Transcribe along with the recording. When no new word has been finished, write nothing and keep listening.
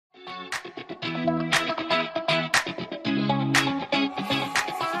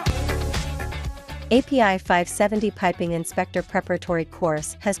API 570 Piping Inspector Preparatory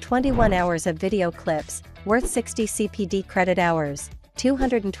course has 21 hours of video clips, worth 60 CPD credit hours,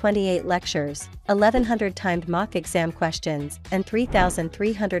 228 lectures, 1100 timed mock exam questions, and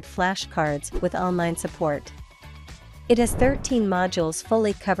 3,300 flashcards with online support. It has 13 modules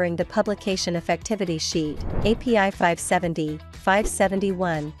fully covering the publication effectivity sheet, API 570,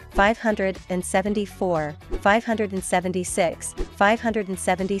 571, 574, 576,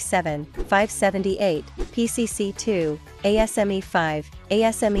 577, 578, PCC2, ASME 5,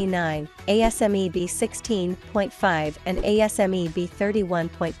 ASME 9, ASME B16.5 and ASME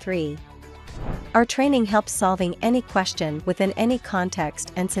B31.3. Our training helps solving any question within any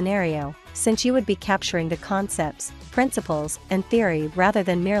context and scenario, since you would be capturing the concepts, principles, and theory rather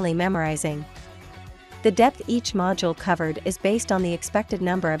than merely memorizing. The depth each module covered is based on the expected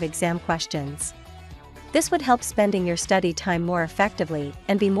number of exam questions. This would help spending your study time more effectively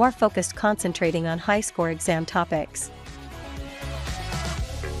and be more focused concentrating on high-score exam topics.